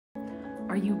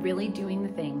Are you really doing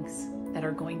the things that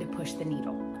are going to push the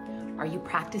needle? Are you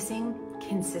practicing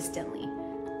consistently?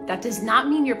 That does not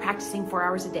mean you're practicing 4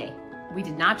 hours a day. We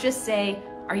did not just say,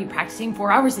 are you practicing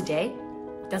 4 hours a day?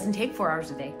 It doesn't take 4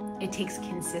 hours a day. It takes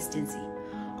consistency.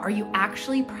 Are you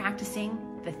actually practicing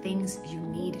the things you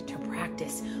need to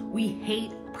practice? We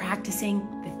hate practicing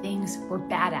the things we're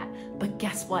bad at, but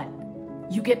guess what?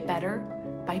 You get better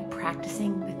by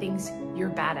practicing the things you're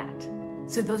bad at.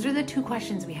 So those are the 2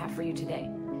 questions we have for you today.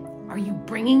 Are you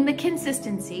bringing the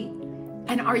consistency,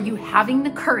 and are you having the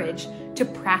courage to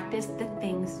practice the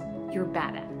things you're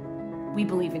bad at? We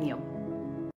believe in you.